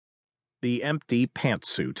The Empty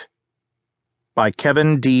Pantsuit by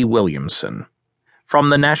Kevin D. Williamson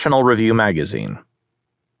from the National Review magazine.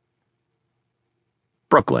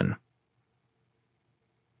 Brooklyn.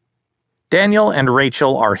 Daniel and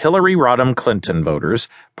Rachel are Hillary Rodham Clinton voters,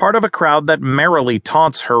 part of a crowd that merrily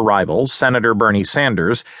taunts her rival, Senator Bernie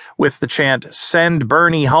Sanders, with the chant, "Send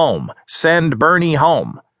Bernie home! Send Bernie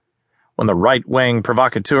home!" When the right-wing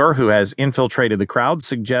provocateur who has infiltrated the crowd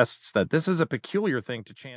suggests that this is a peculiar thing to chant